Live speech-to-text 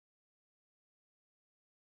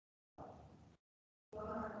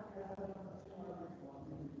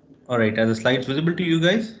All right, are the slides visible to you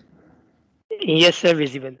guys? Yes, sir,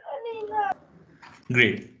 visible.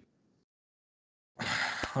 Great.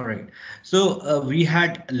 All right. So we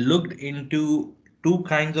had looked into two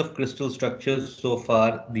kinds of crystal structures so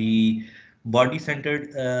far, the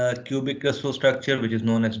body-centered cubic crystal structure, which is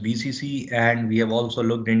known as BCC, and we have also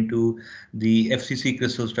looked into the FCC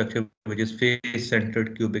crystal structure, which is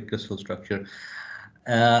face-centered cubic crystal structure.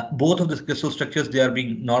 Both of these crystal structures, they are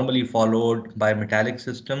being normally followed by metallic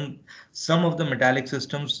system. Some of the metallic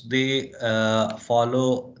systems, they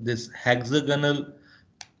follow this hexagonal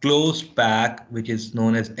closed pack, which is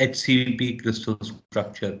known as HCP crystal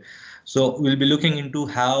structure. So we'll be looking into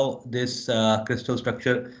how this crystal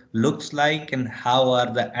structure looks like and how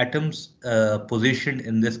are the atoms positioned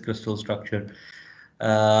in this crystal structure.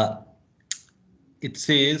 Uh, it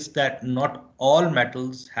says that not all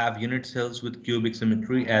metals have unit cells with cubic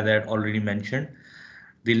symmetry, as I had already mentioned.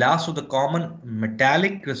 The last of the common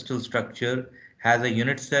metallic crystal structure has a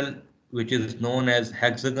unit cell which is known as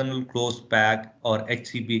hexagonal closed pack or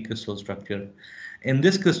HCP crystal structure. In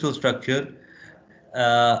this crystal structure,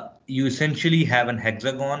 you essentially have an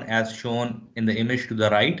hexagon as shown in the image to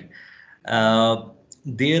the right. Uh,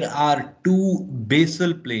 there are two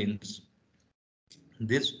basal planes.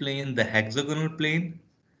 This plane, the hexagonal plane,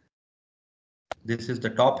 this is the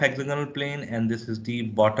top hexagonal plane, and this is the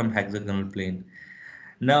bottom hexagonal plane.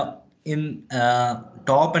 Now, in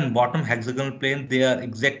top and bottom hexagonal plane, they are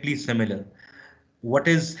exactly similar. What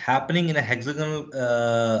is happening in a hexagonal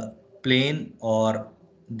plane or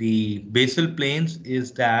the basal planes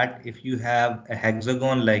is that if you have a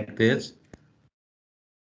hexagon like this,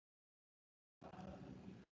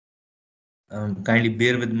 kindly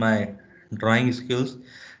bear with my drawing skills.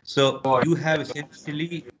 So you have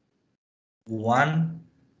essentially 1,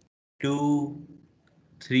 2,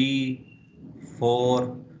 3,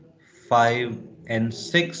 4, 5, and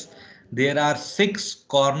 6. There are 6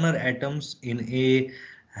 corner atoms in a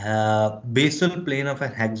basal plane of a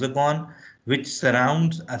hexagon which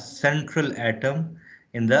surrounds a central atom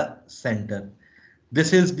in the center.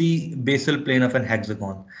 This is the basal plane of an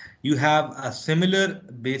hexagon. You have a similar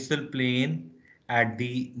basal plane at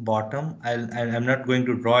the bottom. I'm not going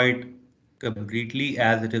to draw it completely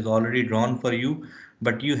as it is already drawn for you,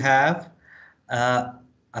 but you have uh,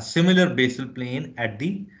 a similar basal plane at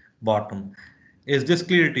the bottom. Is this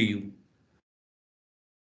clear to you?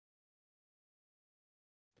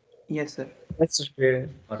 Yes, sir. That's clear.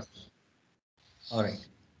 Or- All right.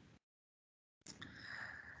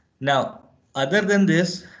 Now, other than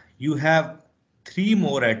this, you have three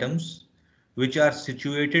more atoms which are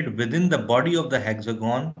situated within the body of the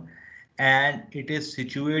hexagon, and it is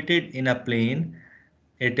situated in a plane.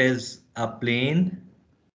 It is a plane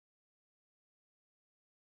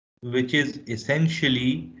which is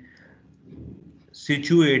essentially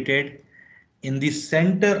situated in the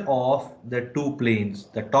center of the two planes,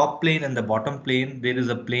 the top plane and the bottom plane. There is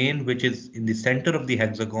a plane which is in the center of the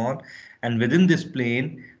hexagon, and within this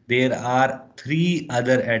plane, there are three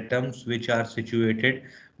other atoms which are situated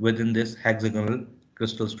within this hexagonal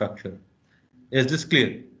crystal structure. Is this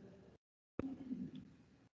clear?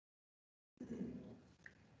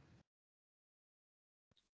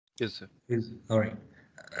 Yes, sir. Is all right.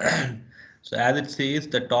 So as it says,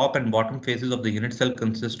 the top and bottom faces of the unit cell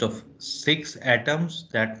consist of 6 atoms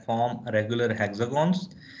that form regular hexagons,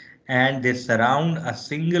 and they surround a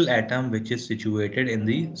single atom which is situated in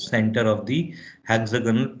the center of the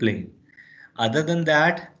hexagonal plane. Other than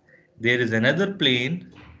that, there is another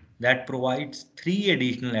plane that provides 3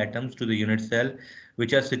 additional atoms to the unit cell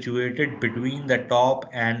which are situated between the top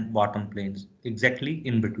and bottom planes, exactly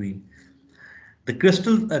in between.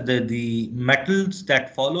 The metals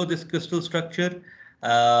that follow this crystal structure,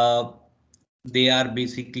 uh, they are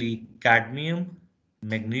basically cadmium,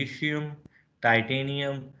 magnesium,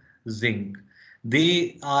 titanium, zinc.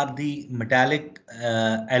 They are the metallic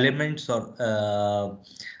elements, or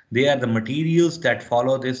they are the materials that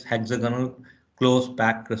follow this hexagonal closed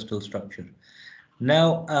packed crystal structure.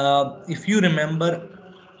 Now, if you remember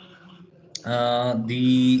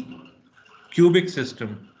the cubic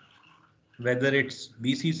system, whether it's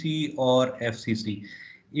BCC or FCC.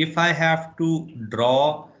 If I have to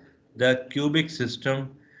draw the cubic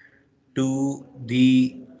system to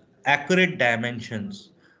the accurate dimensions,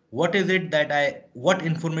 what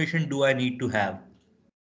information do I need to have?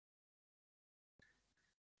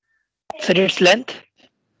 Sir, its length?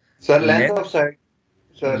 Sir, length Length, of side.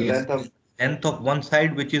 Sir, yes, length of. length of one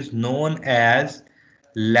side, which is known as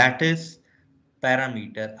lattice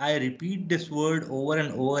parameter. I repeat this word over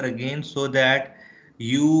and over again so that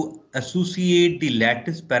you associate the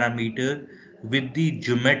lattice parameter with the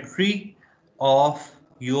geometry of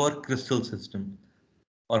your crystal system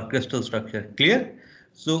or crystal structure. Clear?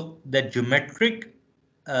 So the geometric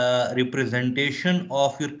representation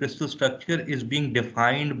of your crystal structure is being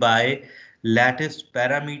defined by lattice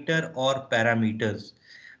parameter or parameters.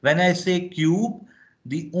 When I say cube,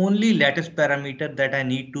 the only lattice parameter that I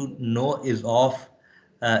need to know is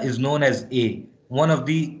known as A, one of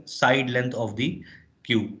the side length of the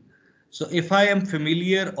cube. So if I am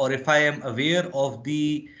familiar or if I am aware of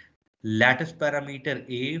the lattice parameter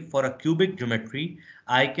A for a cubic geometry,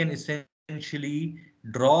 I can essentially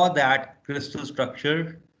draw that crystal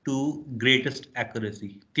structure to greatest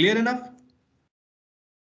accuracy. Clear enough?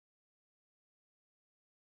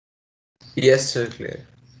 Yes, sir, clear.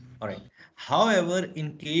 All right. However,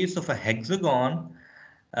 in case of a hexagon,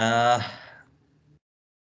 uh,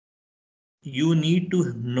 you need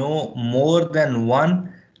to know more than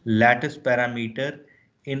one lattice parameter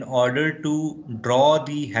in order to draw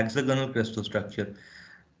the hexagonal crystal structure.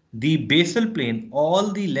 The basal plane,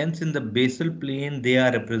 all the lengths in the basal plane, they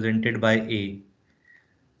are represented by A.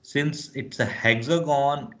 Since it's a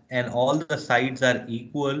hexagon and all the sides are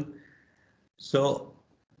equal, so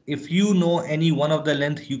if you know any one of the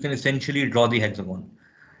length, you can essentially draw the hexagon.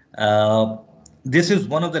 Uh, this is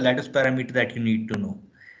one of the lattice parameter that you need to know.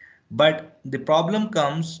 But the problem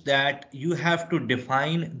comes that you have to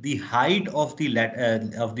define the height of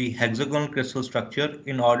the hexagonal crystal structure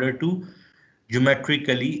in order to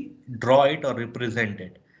geometrically draw it or represent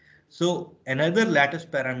it. So another lattice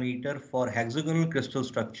parameter for hexagonal crystal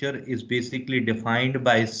structure is basically defined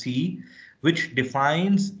by C, which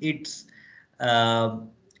defines its uh,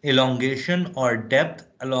 elongation or depth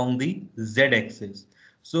along the z-axis.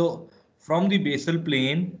 So from the basal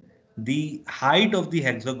plane, the height of the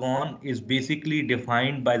hexagon is basically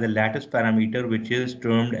defined by the lattice parameter, which is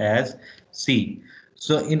termed as C.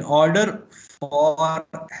 So in order for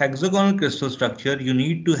hexagonal crystal structure, you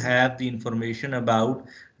need to have the information about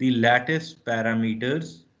the lattice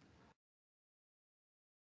parameters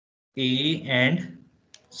A and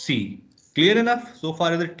C. Clear enough? So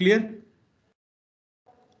far, is it clear?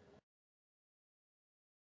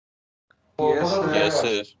 Yes, Yes,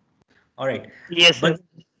 sir. sir. All right. Yes, sir. But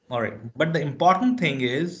all right. But the important thing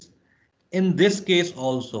is, in this case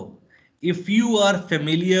also, if you are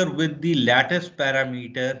familiar with the lattice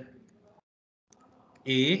parameter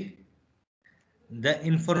A, the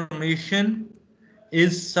information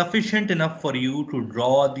is sufficient enough for you to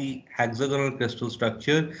draw the hexagonal crystal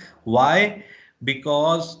structure. Why?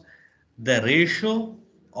 Because the ratio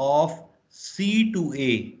of C to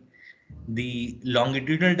A, the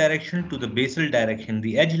longitudinal direction to the basal direction,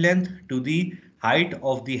 the edge length to the height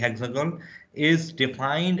of the hexagon is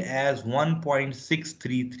defined as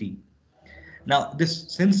 1.633. Now, this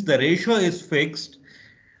since the ratio is fixed,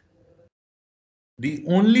 the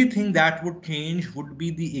only thing that would change would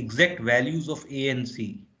be the exact values of A and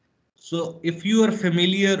C. So if you are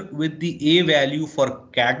familiar with the A value for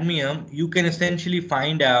cadmium, you can essentially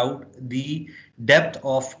find out the depth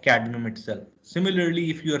of cadmium itself. Similarly,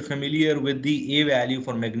 if you are familiar with the A value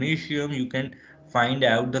for magnesium, you can find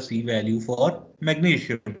out the C value for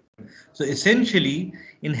magnesium. So essentially,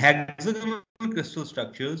 in hexagonal crystal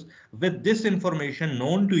structures, with this information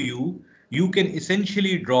known to you can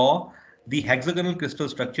essentially draw the hexagonal crystal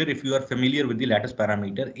structure if you are familiar with the lattice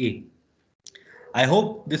parameter A. I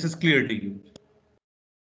hope this is clear to you.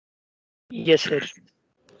 Yes, sir.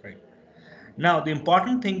 Right. Now, the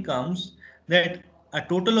important thing comes that a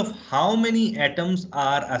total of how many atoms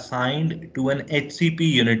are assigned to an HCP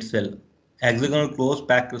unit cell, hexagonal closed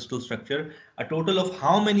packed crystal structure. A total of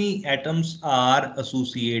how many atoms are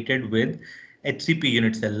associated with HCP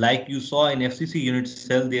unit cell. Like you saw in FCC unit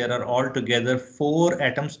cell, there are altogether 4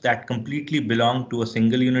 atoms that completely belong to a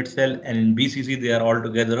single unit cell, and in BCC, there are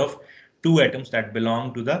altogether of 2 atoms that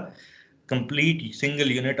belong to the complete single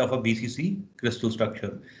unit of a BCC crystal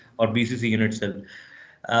structure or BCC unit cell.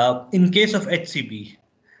 In case of HCP,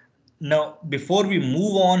 now before we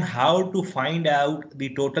move on how to find out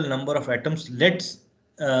the total number of atoms, let's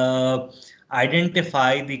uh,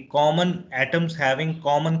 identify the common atoms having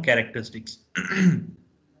common characteristics.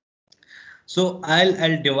 So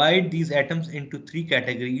I'll divide these atoms into 3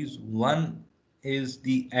 categories. One is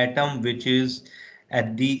the atom which is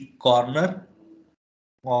at the corner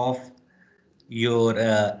of your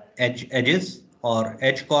edges or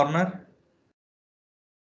edge corner.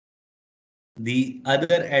 The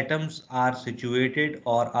other atoms are situated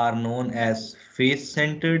or are known as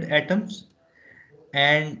face-centered atoms,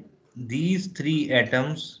 and these 3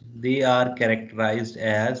 atoms, they are characterized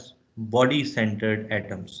as body-centered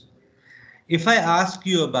atoms. If I ask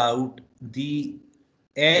you about the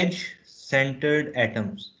edge-centered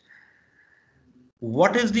atoms,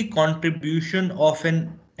 What is the contribution of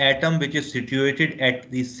an atom which is situated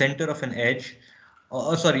at the center of an edge?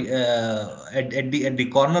 Sorry, at the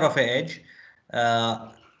corner of an edge.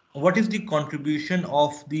 Uh, what is the contribution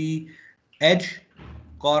of the edge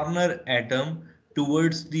corner atom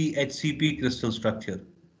towards the HCP crystal structure?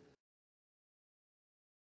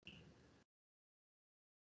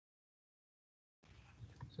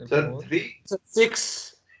 Sir, 3. Sir,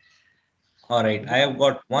 6. All right, I have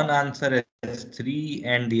got one answer as 3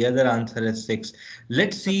 and the other answer as 6.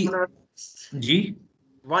 Let's see. G.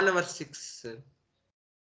 1/6, sir.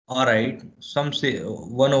 All right, some say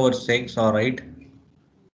 1/6. All right,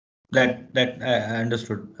 that I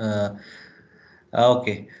understood.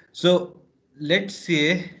 Okay, so let's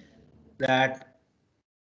say that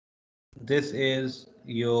this is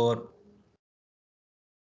your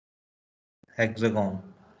hexagon,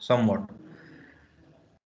 somewhat.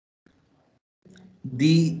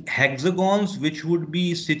 The hexagons which would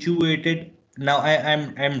be situated now.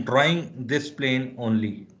 I'm drawing this plane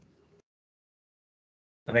only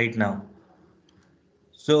right now.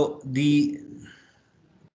 So the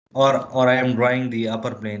or I am drawing the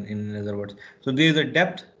upper plane in other words. So there is a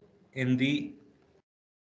depth in the.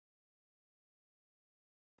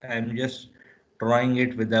 I'm just drawing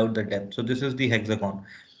it without the depth. So this is the hexagon.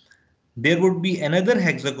 There would be another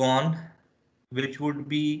hexagon which would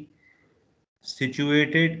be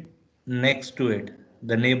situated next to it,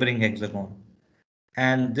 the neighboring hexagon.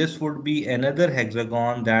 And this would be another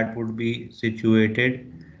hexagon that would be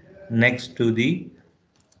situated next to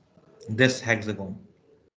this hexagon.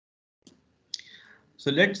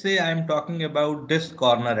 So let's say I'm talking about this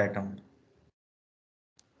corner atom.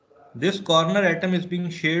 This corner atom is being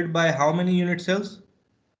shared by how many unit cells?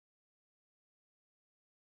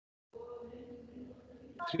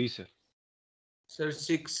 3 sir. Sir,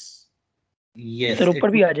 6. Yes. Sir ऊपर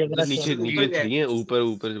भी आ जाएगा ना नीचे same नीचे 3 है,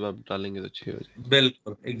 ऊपर जब आप डालेंगे तो 6 हो जाएगा.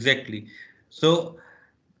 बिल्कुल, exactly. So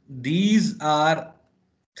these are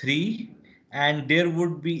 3 and there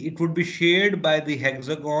would be it would be shared by the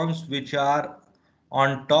hexagons which are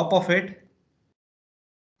on top of it.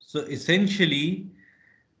 So essentially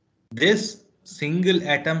this single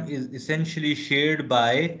atom is essentially shared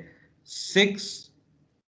by 6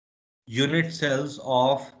 unit cells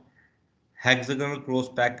of hexagonal cross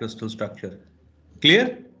pack crystal structure.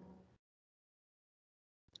 Clear?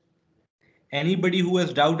 Anybody who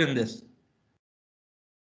has doubt in this?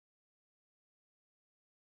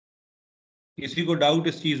 किसी को doubt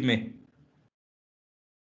इस चीज में?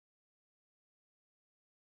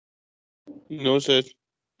 No, sir.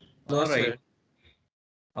 No, All right. sir.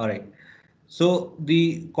 All right. So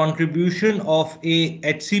the contribution of a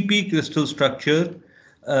HCP crystal structure,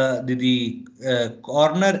 the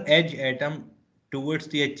corner edge atom towards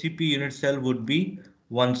the HCP unit cell would be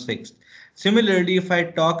 1/6. Similarly, if I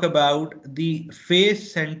talk about the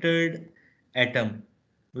face centered atom,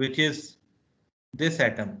 which is this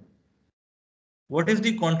atom, what is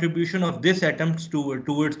the contribution of this atom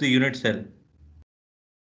towards the unit cell?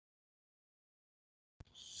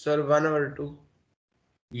 Sir, 1/2.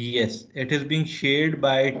 Yes, it is being shared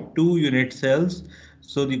by 2 unit cells,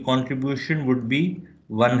 so the contribution would be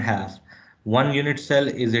 1/2. One unit cell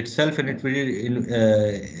is itself in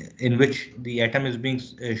which the atom is being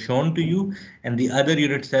shown to you, and the other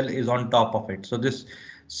unit cell is on top of it. So this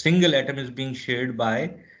single atom is being shared by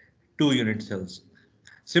 2 unit cells.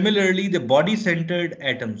 Similarly, the body-centered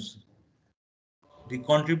atoms, the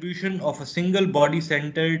contribution of a single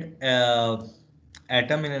body-centered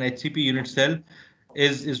atom in an HCP unit cell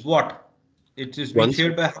is what? It is being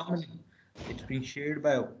shared by how many? It's being shared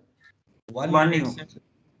by one unit cell,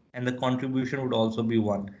 and the contribution would also be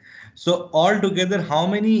 1. So altogether, how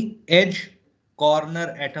many edge corner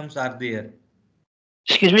atoms are there?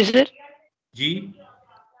 Excuse me sir G?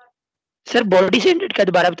 Sir body centred का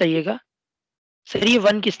दोबारा बताइएगा sir ये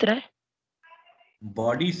 1 किस तरह है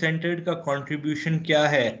body centred का contribution क्या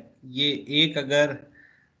है? ये एक अगर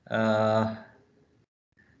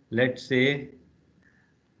let's say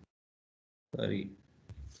sorry,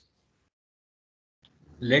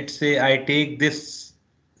 let's say I take this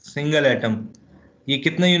single atom, ये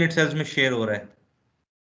कितने यूनिट सेल्स में शेयर हो रहा है?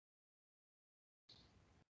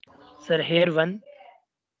 सर हेयर 1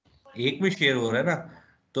 एक में शेयर हो रहा है ना,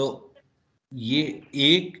 तो ये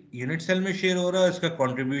एक यूनिट सेल में शेयर हो रहा है, इसका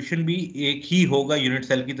कंट्रीब्यूशन भी एक ही होगा, यूनिट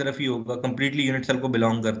सेल की तरफ ही होगा, कंप्लीटली यूनिट सेल को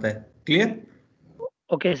बिलोंग करता है. Clear?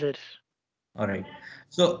 Okay sir alright.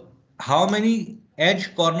 So how many as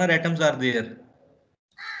corner atoms are there?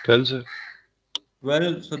 12 sir.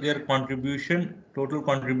 12. So their contribution, total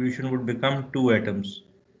contribution would become 2 atoms.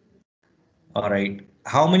 All right.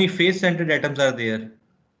 How many face centered atoms are there?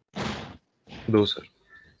 दो sir.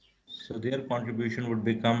 So their contribution would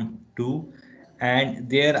become 2, and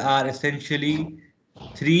there are essentially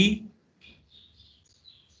 3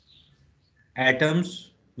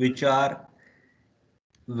 atoms which are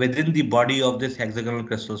within the body of this hexagonal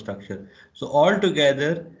crystal structure. So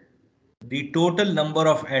altogether, the total number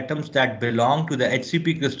of atoms that belong to the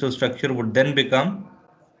HCP crystal structure would then become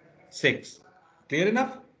 6. Clear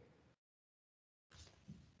enough?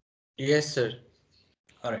 Yes, sir.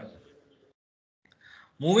 All right.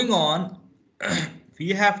 Moving on, we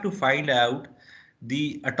have to find out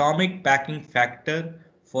the atomic packing factor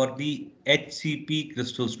for the HCP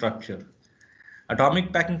crystal structure.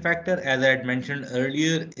 Atomic packing factor, as I had mentioned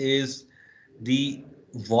earlier, is the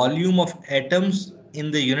volume of atoms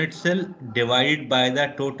in the unit cell divided by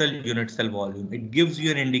the total unit cell volume. It gives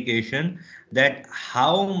you an indication that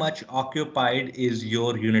how much occupied is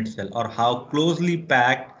your unit cell, or how closely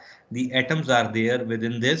packed the atoms are there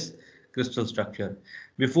within this crystal structure.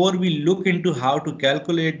 Before we look into how to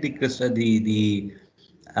calculate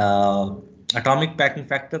uh, atomic packing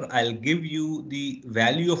factor, I'll give you the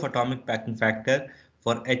value of atomic packing factor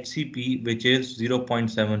for HCP, which is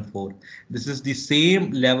 0.74. This is the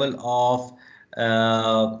same level of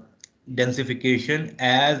densification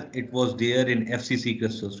as it was there in FCC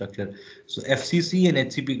crystal structure. So FCC and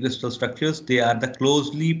HCP crystal structures, they are the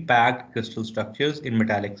closely packed crystal structures in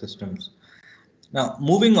metallic systems. Now,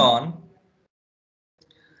 moving on,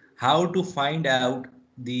 how to find out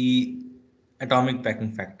the atomic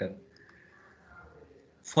packing factor.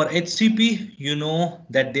 For HCP, you know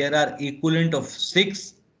that there are equivalent of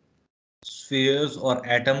 6 spheres or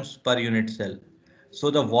atoms per unit cell.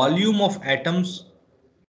 So the volume of atoms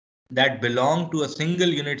that belong to a single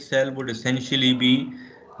unit cell would essentially be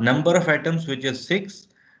number of atoms, which is 6,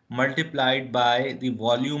 multiplied by the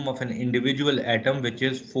volume of an individual atom, which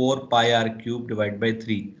is 4 pi r cube divided by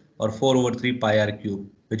 3, or 4 over 3 pi r cube,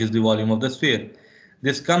 which is the volume of the sphere.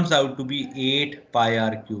 This comes out to be 8 pi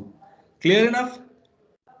r cube. Clear enough?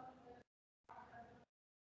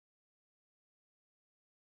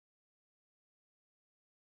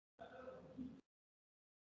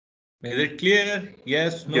 Is it clear?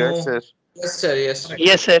 Yes, Yes, no? sir. Yes, sir. Yes, sir.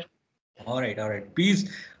 Yes, sir. All right, all right.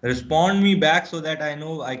 Please respond me back so that I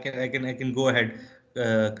know I can go ahead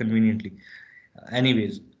conveniently.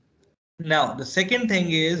 Anyways, now the second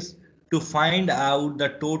thing is to find out the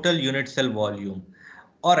total unit cell volume.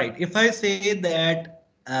 All right, if I say that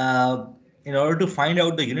in order to find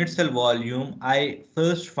out the unit cell volume, I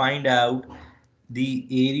first find out the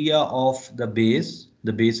area of the base,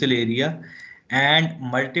 the basal area, and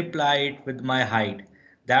multiply it with my height.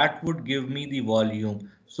 That would give me the volume.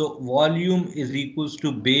 So volume is equals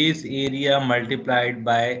to base area multiplied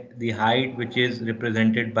by the height, which is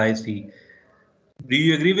represented by C. Do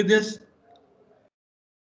you agree with this?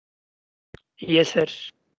 Yes, sir.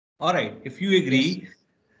 All right, if you Yes. agree,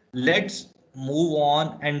 let's move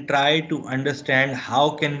on and try to understand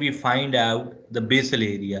how can we find out the basal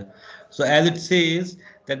area. So as it says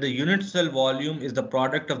that the unit cell volume is the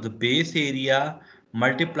product of the base area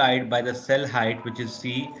multiplied by the cell height, which is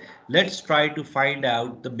C. Let's try to find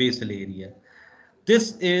out the basal area.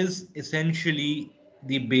 This is essentially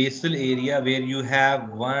the basal area where you have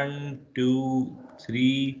 1, 2,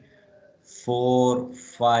 3, 4,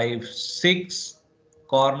 5, 6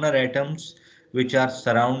 corner atoms which are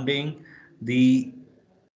surrounding the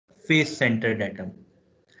face centered atom.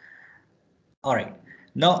 All right.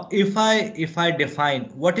 Now, if I define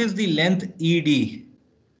what is the length ED?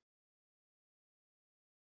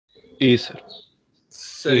 A sir.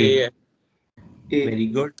 Sir, A. yeah. Very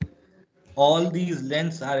good. All these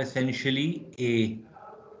lengths are essentially A.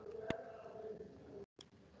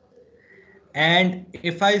 And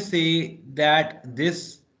if I say that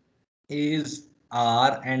this is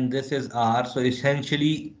R and this is R, so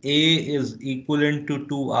essentially A is equivalent to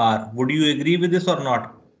 2R. Would you agree with this or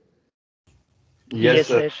not? Yes, Yes,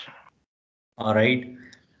 sir. sir. All right.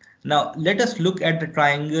 Now let us look at the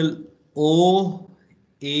triangle OAB.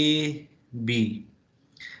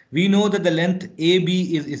 We know that the length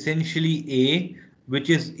AB is essentially A, which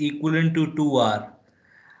is equivalent to 2R.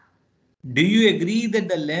 Do you agree that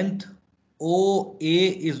the length OA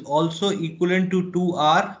is also equivalent to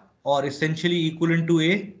 2R, or essentially equivalent to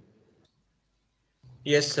A?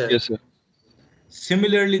 Yes, sir. Yes sir.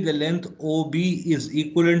 Similarly, the length OB is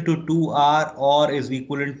equivalent to 2R or is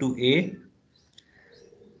equivalent to A.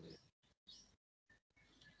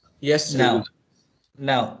 Yes, sir. Equal. Now,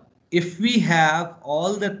 now, if we have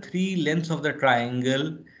all the 3 lengths of the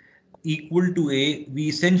triangle equal to A, we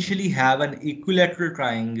essentially have an equilateral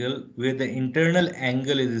triangle where the internal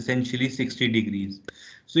angle is essentially 60 degrees.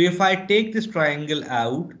 So if I take this triangle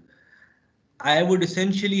out, I would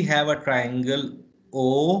essentially have a triangle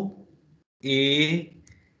O A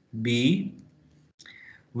B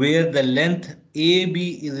where the length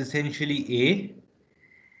AB is essentially A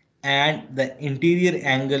and the interior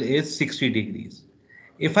angle is 60 degrees.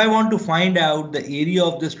 If I want to find out the area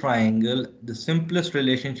of this triangle, the simplest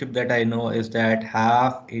relationship that I know is that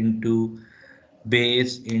half into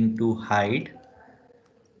base into height.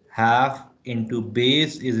 Half into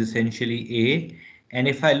base is essentially A. And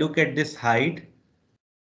if I look at this height,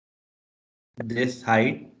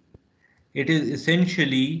 it is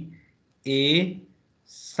essentially A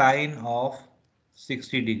sine of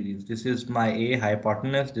 60 degrees. This is my A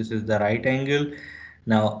hypotenuse. This is the right angle.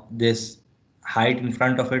 Now this height in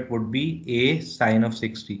front of it would be A sine of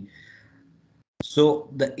 60. So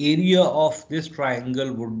the area of this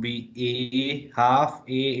triangle would be A half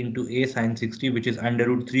A into A sine 60, which is under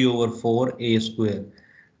root 3 over 4 A square.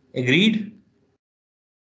 Agreed?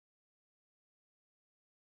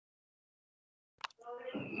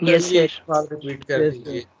 Yes, ये sir. एक बार repeat कर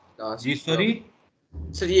दीजिए जी last. Sorry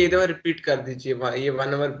sir ये एक बार repeat कर दीजिए, ये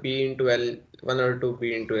 1 over B into L, 1 over 2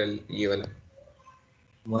 B into L, ये वाला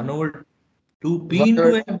 1 over 2 P 1 into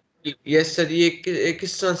over. L. Yes sir, ये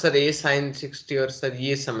किस तरह सर, ये साइन 60 और सर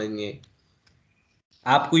ये समझिए।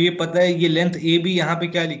 आपको ये पता है ये लेंथ ए बी यहाँ पे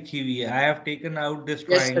क्या लिखी हुई है? I have taken out this yes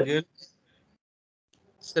sir, triangle.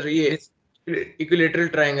 Sir ये इक्विलेटरल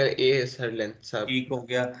ट्रायंगल ए है सर लेंथ साहब। ठीक हो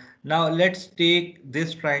गया। Now let's take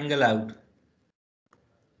this triangle out.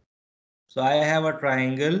 So I have a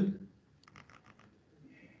triangle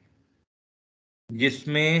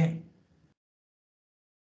जिसमें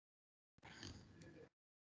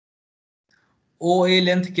ओ ए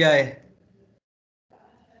लेंथ क्या है?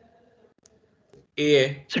 ए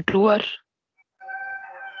है सर 2R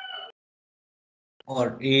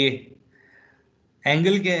और ए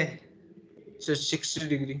एंगल क्या है? Sir 60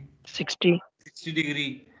 degree. 60 60 डिग्री।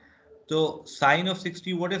 तो sign of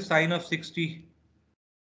 60, what is sine of 60?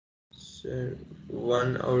 Sir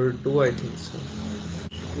 1 और 2 I think sir.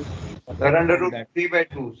 Sir, under root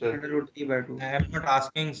 3/2, sir. Under root 3/2. I am not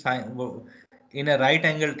asking in a right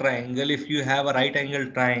angle triangle. If you have a right angle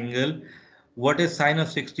triangle, what is sine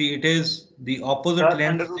of 60? It is the opposite Sir,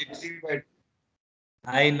 under length. root 3/2.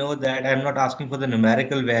 I know that. I'm not asking for the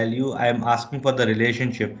numerical value. I'm asking for the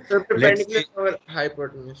relationship. Sir Let's say, perpendicular और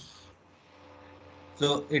hypotenuse।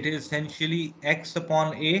 so it is essentially x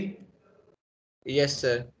upon a, yes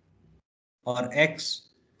sir. और x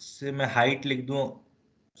से मैं height लिख दूं,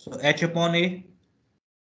 so h upon a.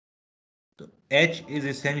 So h is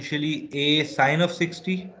essentially a sine of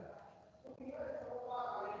 60.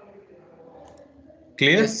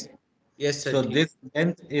 Clear? Yes yes So sir ठीक। this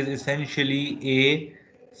length is essentially a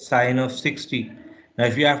sine of 60. Now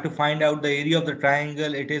if you have to find out the area of the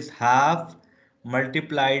triangle, it is half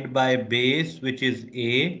multiplied by base, which is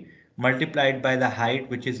a, multiplied by the height,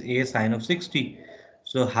 which is a sine of 60.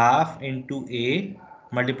 So half into a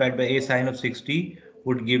multiplied by a sine of 60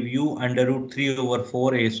 would give you under root 3 over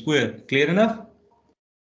 4 a square. Clear enough?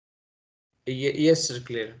 Yes sir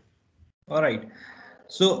clear. All right.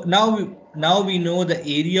 So now we know the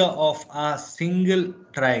area of a single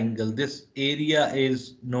triangle. This area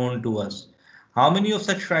is known to us. How many of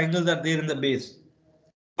such triangles are there in the base?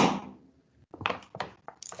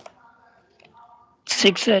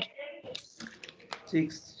 6 sir.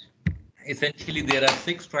 6. Essentially, there are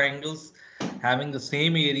 6 triangles having the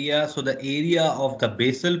same area. So the area of the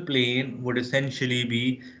basal plane would essentially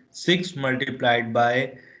be 6 multiplied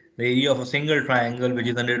by the area of a single triangle, which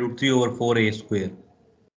is under root 3 over 4a square.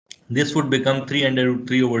 This would become 3 under root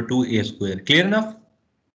 3 over 2a square. Clear enough?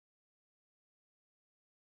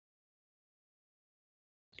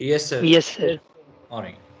 Yes sir. Yes sir. All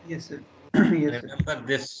right. Yes, sir. Yes, sir. Remember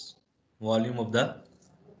this volume of the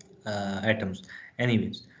atoms.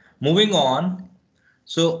 Anyways, moving on.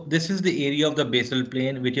 So this is the area of the basal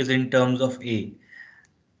plane, which is in terms of A.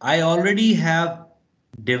 I already have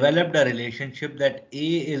developed a relationship that A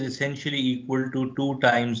is essentially equal to 2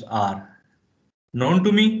 times R. Known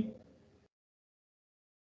to me?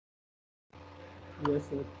 Yes,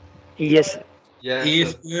 sir. Yes sir. Yes, A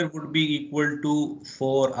sir. square would be equal to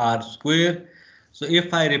 4R square. So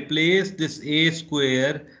if I replace this A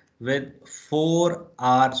square with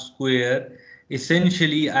 4R square,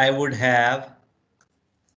 essentially I would have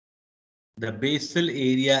the basal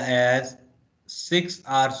area as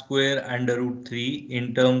 6R square under root 3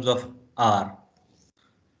 in terms of R.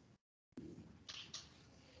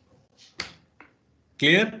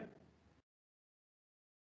 Clear?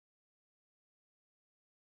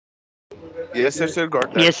 Yes, sir,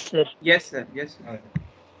 got that. Yes sir. Yes, sir. Yes, sir.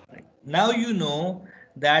 Now you know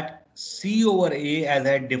that C over A, as I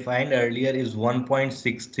had defined earlier, is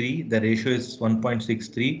 1.63. The ratio is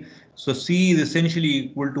 1.63. So C is essentially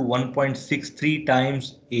equal to 1.63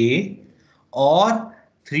 times A or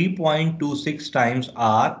 3.26 times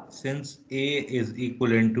R, since A is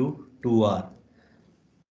equivalent to 2R.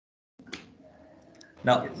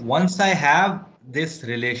 Now, once I have this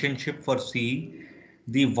relationship for C,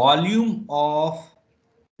 the volume of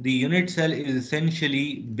the unit cell is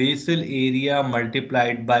essentially basal area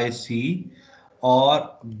multiplied by C or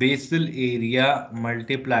basal area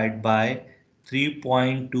multiplied by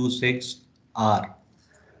 3.26 R.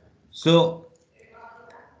 So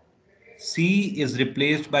C is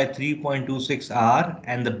replaced by 3.26 R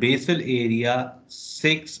and the basal area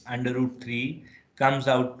 6 under root 3 comes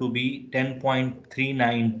out to be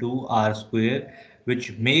 10.392 R square,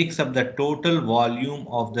 which makes up the total volume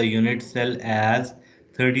of the unit cell as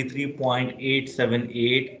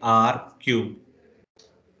 33.878 R cube.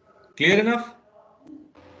 Clear enough?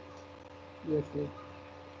 Yes, sir.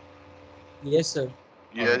 Yes, sir.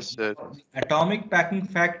 Yes, sir. Atomic packing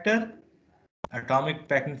factor. Atomic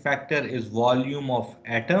packing factor is volume of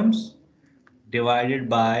atoms divided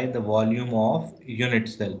by the volume of unit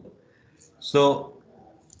cell. So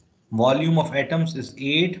volume of atoms is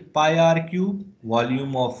 8 pi r cube.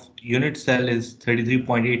 Volume of unit cell is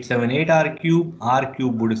 33.878 r cube. R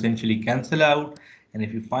cube would essentially cancel out. And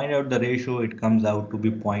if you find out the ratio, it comes out to be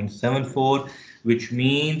 0.74, which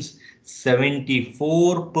means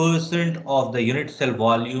 74% of the unit cell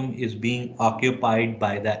volume is being occupied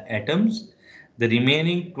by the atoms. The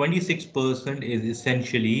remaining 26% is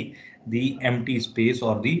essentially the empty space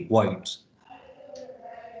or the voids.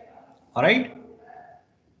 All right.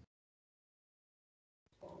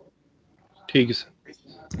 ठीक है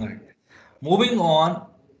sir. All right. Moving on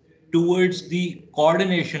towards the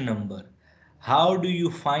coordination number. How do you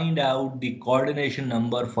find out the coordination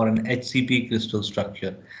number for an HCP crystal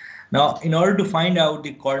structure? Now, in order to find out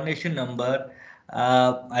the coordination number,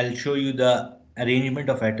 I'll show you the arrangement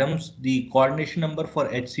of atoms. The coordination number for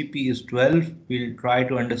HCP is 12. We'll try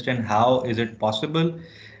to understand how is it possible.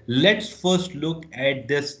 Let's first look at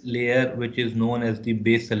this layer, which is known as the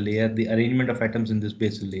basal layer, the arrangement of atoms in this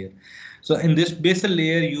basal layer. So in this basal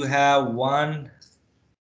layer, you have one,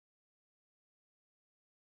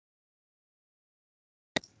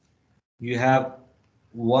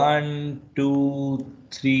 two,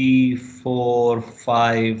 three, four,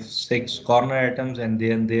 five, six corner atoms, and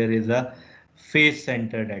then there is a face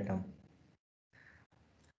centered atom.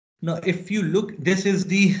 Now, if you look, this is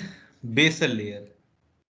the basal layer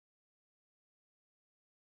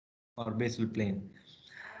or basal plane.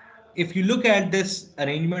 If you look at this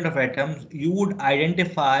arrangement of atoms, you would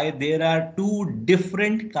identify there are two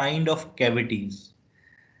different kind of cavities.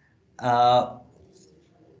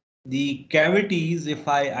 The cavities, if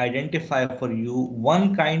I identify for you,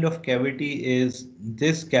 one kind of cavity is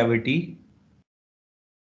this cavity,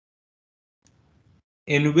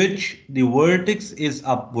 in which the vertex is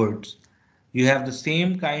upwards. You have the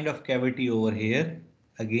same kind of cavity over here.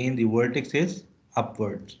 Again, the vertex is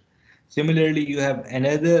upwards. Similarly, you have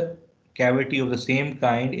another cavity of the same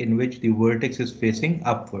kind in which the vertex is facing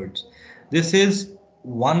upwards. This is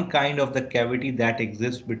one kind of the cavity that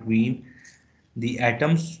exists between the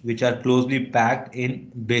atoms which are closely packed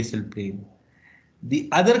in basal plane. The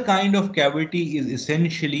other kind of cavity is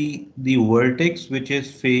essentially the vertex which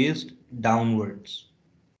is faced downwards.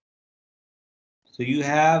 So you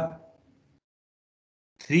have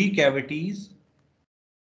three cavities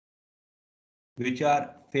which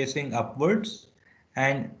are facing upwards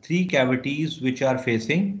and three cavities which are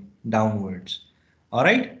facing downwards. All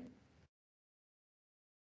right.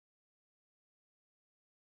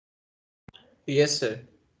 Yes, sir.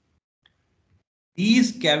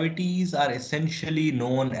 These cavities are essentially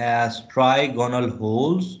known as trigonal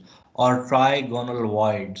holes or trigonal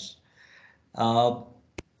voids.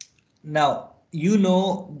 Now, you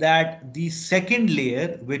know that the second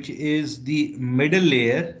layer, which is the middle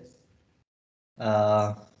layer,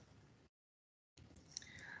 uh,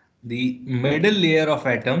 the middle layer of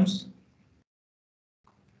atoms,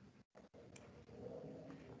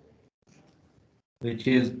 which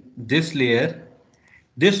is this layer,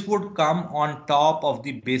 this would come on top of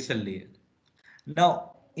the basal layer.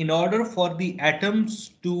 Now, in order for the atoms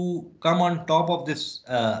to come on top of this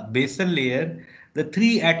basal layer, the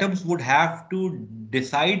three atoms would have to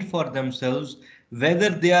decide for themselves whether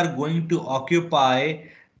they are going to occupy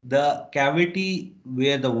the cavity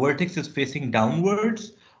where the vertex is facing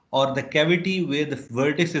downwards or the cavity where the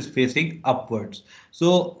vertex is facing upwards.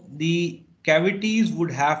 So the cavities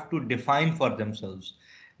would have to define for themselves.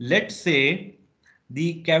 Let's say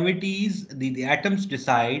the cavities, the atoms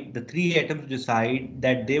decide, the three atoms decide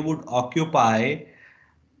that they would occupy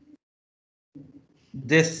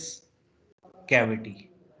this cavity.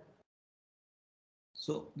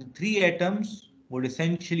 So the three atoms would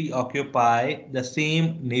essentially occupy the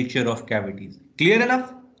same nature of cavities. Clear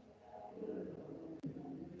enough?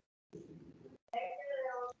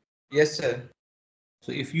 Yes, sir.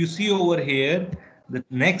 So if you see over here, the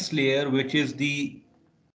next layer, which is the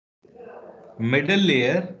middle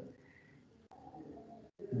layer,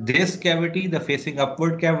 this cavity, the facing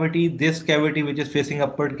upward cavity, this cavity which is facing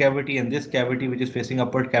upward cavity, and this cavity which is facing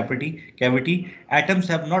upward cavity, atoms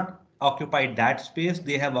have not occupied that space.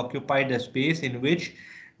 They have occupied the space in which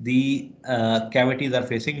the cavities are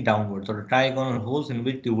facing downwards, or the trigonal holes in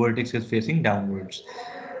which the vertex is facing downwards.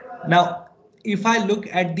 Now, if I look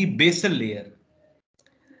at the basal layer,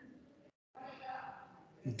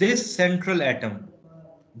 this central atom,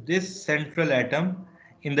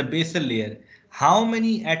 in the basal layer, how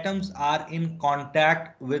many atoms are in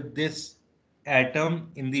contact with this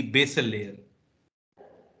atom in the basal layer?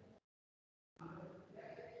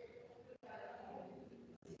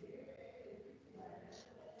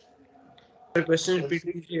 Sir, question repeat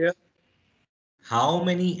कीजिएगा. How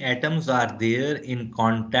many atoms are there in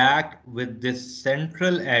contact with this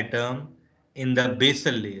central atom in the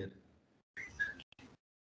basal layer?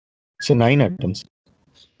 So 9 atoms.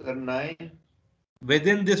 Sir, 9.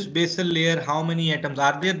 Within this basal layer, how many atoms?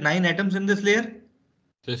 Are there 9 atoms in this layer?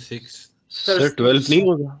 Sir 6. Sir, Sir 12 नहीं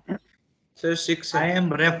होगा? Sir, 6. I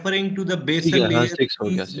am referring to the ठीक basal है, हाँ layer. 6 हो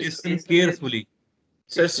गया, Please 6. listen carefully.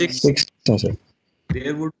 Sir, 6. 6, sir.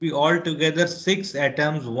 There would be altogether 6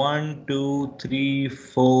 atoms, 1, 2, 3,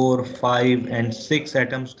 4, 5, and 6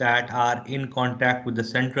 atoms that are in contact with the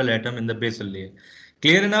central atom in the basal layer.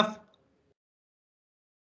 Clear enough?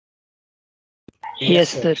 Yes,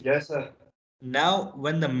 sir. Yes, sir. Now,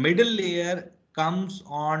 when the middle layer comes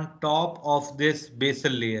on top of this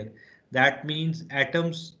basal layer, that means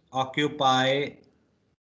atoms occupy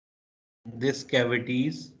this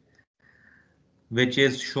cavities, which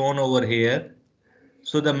is shown over here.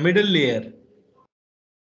 So the middle layer,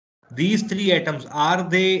 these three atoms, are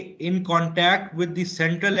they in contact with the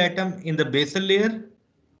central atom in the basal layer?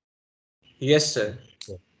 Yes, sir.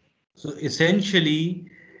 So essentially,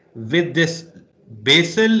 with this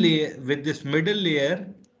basal layer, with this middle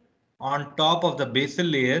layer on top of the basal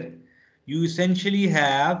layer, you essentially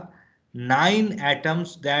have 9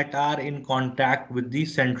 atoms that are in contact with the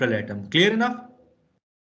central atom. Clear enough?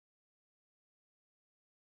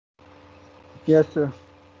 Yes, sir.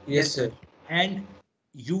 Yes, sir. And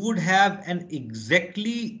you would have an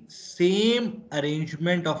exactly same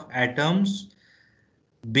arrangement of atoms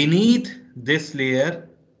beneath this layer,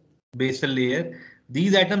 basal layer.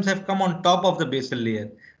 These atoms have come on top of the basal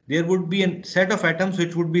layer. There would be a set of atoms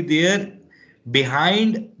which would be there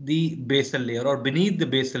behind the basal layer or beneath the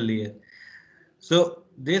basal layer. So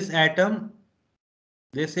this atom,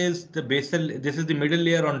 this is the basal, this is the middle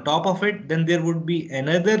layer. On top of it, then there would be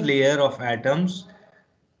another layer of atoms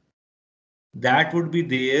that would be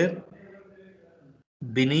there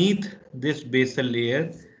beneath this basal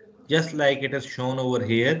layer, just like it is shown over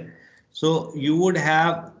here. So you would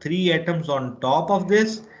have 3 atoms on top of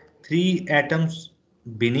this, 3 atoms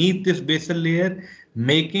beneath this basal layer,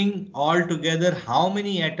 making altogether how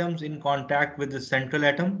many atoms in contact with the central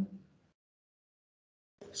atom?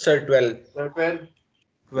 Sir, 12. Sir, 12.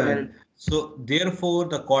 12. So therefore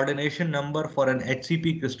the coordination number for an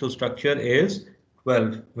HCP crystal structure is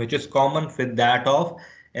 12, which is common with that of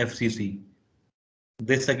FCC.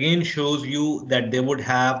 This again shows you that they would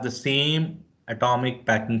have the same atomic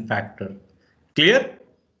packing factor. Clear?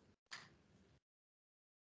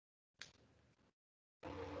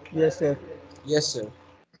 Yes, sir. Yes, sir.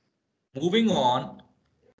 Moving on,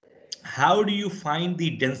 how do you find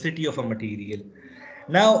the density of a material?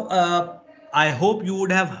 Now, I hope you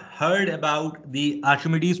would have heard about the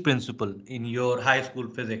Archimedes principle in your high school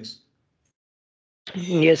physics.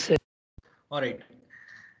 Yes, sir. All right.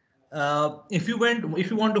 If you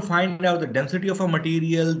want to find out the density of a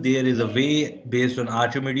material, there is a way based on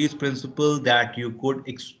Archimedes principle that you could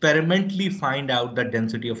experimentally find out the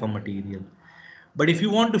density of a material. But if you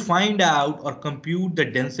want to find out or compute the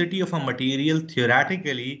density of a material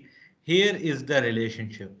theoretically, here is the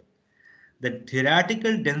relationship. The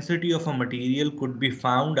theoretical density of a material could be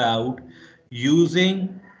found out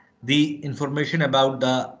using the information about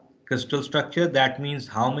the crystal structure. That means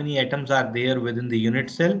how many atoms are there within the unit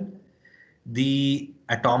cell, the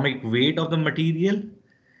atomic weight of the material,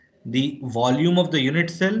 the volume of the unit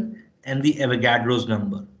cell, and the Avogadro's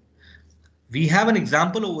number. We have an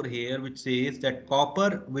example over here which says that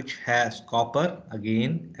copper, which has copper,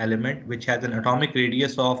 again, element, which has an atomic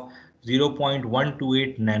radius of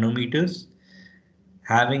 0.128 nanometers,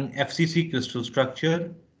 having FCC crystal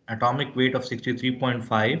structure, atomic weight of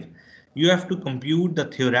 63.5. You have to compute the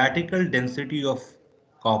theoretical density of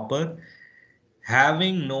copper,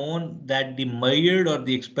 having known that the measured or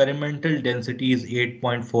the experimental density is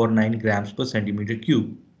 8.49 grams per centimeter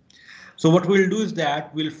cube. So what we'll do is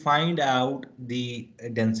that we'll find out the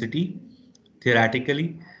density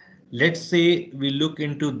theoretically. Let's say we look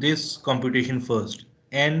into this computation first,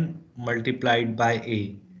 n multiplied by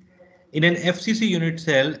a. In an FCC unit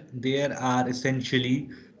cell, there are essentially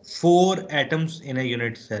 4 atoms in a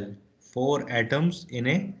unit cell. 4 atoms in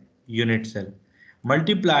a unit cell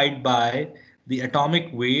multiplied by the atomic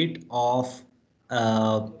weight of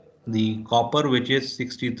the copper, which is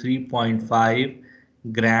 63.5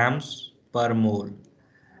 grams per mole.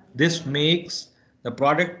 This makes the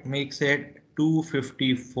product makes it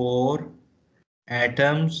 254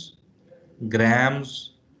 atoms,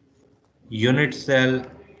 grams, unit cell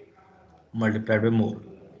multiplied by mole.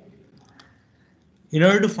 In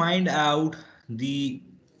order to find out the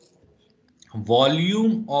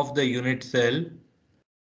volume of the unit cell,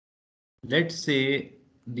 let's say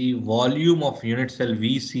the volume of unit cell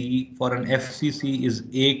VC for an FCC is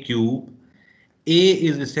A cube. A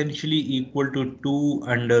is essentially equal to 2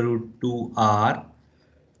 under root 2 R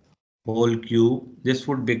whole cube. This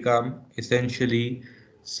would become essentially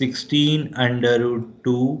 16 under root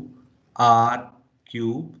 2 R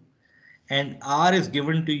cube, and R is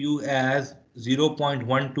given to you as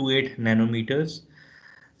 0.128 nanometers.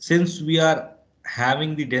 Since we are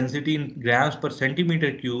having the density in grams per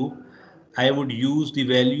centimeter cube, I would use the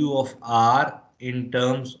value of R in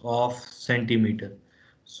terms of centimeter.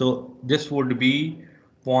 So this would be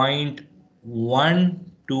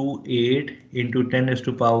 0.128 into 10 raised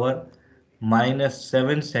to power minus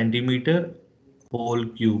 7 centimeter whole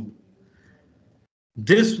cube.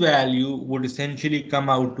 This value would essentially come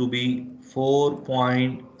out to be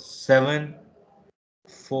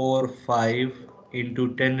 4.745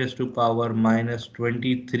 into 10 raised to power minus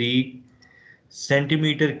 23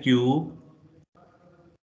 centimeter cube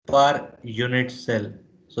per unit cell.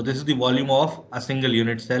 So this is the volume of a single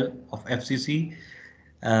unit cell of FCC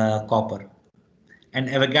copper. And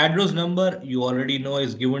Avogadro's number you already know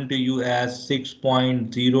is given to you as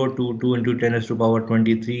 6.022 into 10 raised to power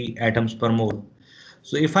 23 atoms per mole.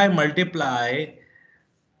 So if I multiply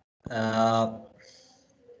uh,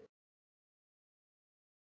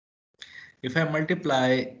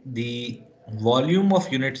 the volume of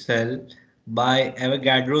unit cell by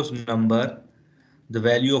Avogadro's number, the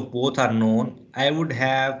value of both are known, I would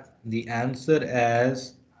have the answer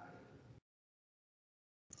as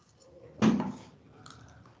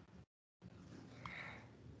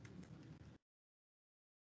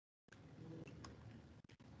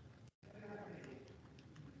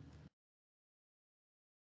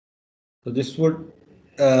so this would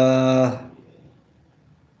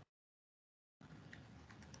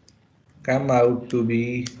come out to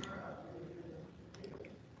be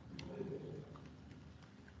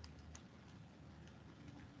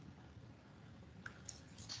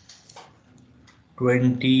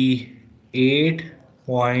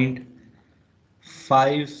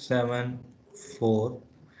 28.574,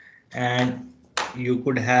 and you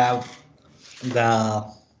could have the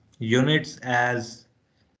units as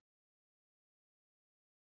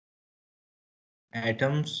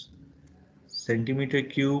atoms centimeter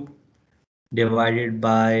cube divided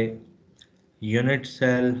by unit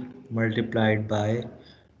cell multiplied by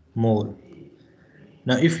mole.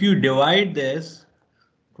 Now if you divide this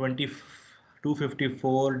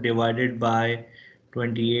 254 divided by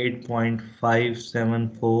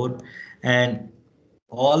 28.574, and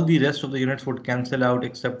all the rest of the units would cancel out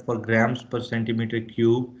except for grams per centimeter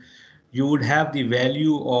cube, you would have the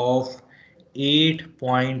value of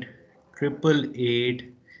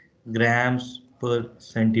 8.888 grams per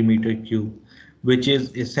centimeter cube, which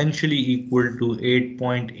is essentially equal to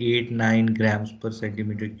 8.89 grams per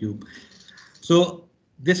centimeter cube. So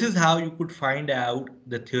this is how you could find out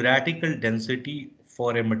the theoretical density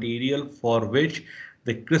for a material for which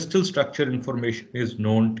the crystal structure information is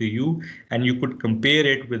known to you, and you could compare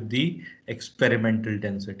it with the experimental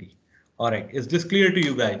density. All right, is this clear to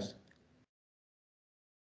you guys?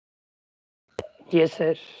 Yes,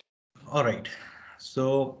 sir. All right,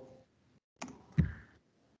 so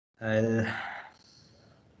I'll